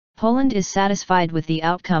Poland is satisfied with the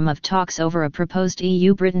outcome of talks over a proposed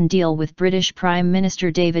EU-Britain deal with British Prime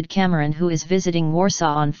Minister David Cameron, who is visiting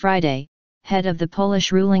Warsaw on Friday, head of the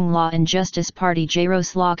Polish ruling Law and Justice Party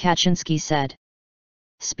Jaroslaw Kaczynski said.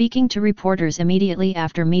 Speaking to reporters immediately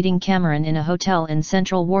after meeting Cameron in a hotel in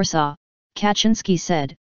central Warsaw, Kaczynski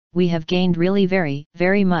said, "We have gained really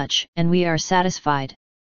very much, and we are satisfied.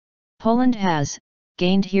 Poland has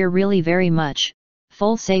gained here really very much,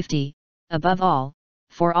 full safety, above all,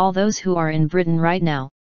 for all those who are in Britain right now,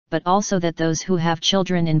 but also that those who have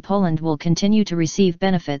children in Poland will continue to receive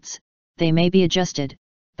benefits. They may be adjusted,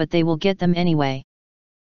 but they will get them anyway."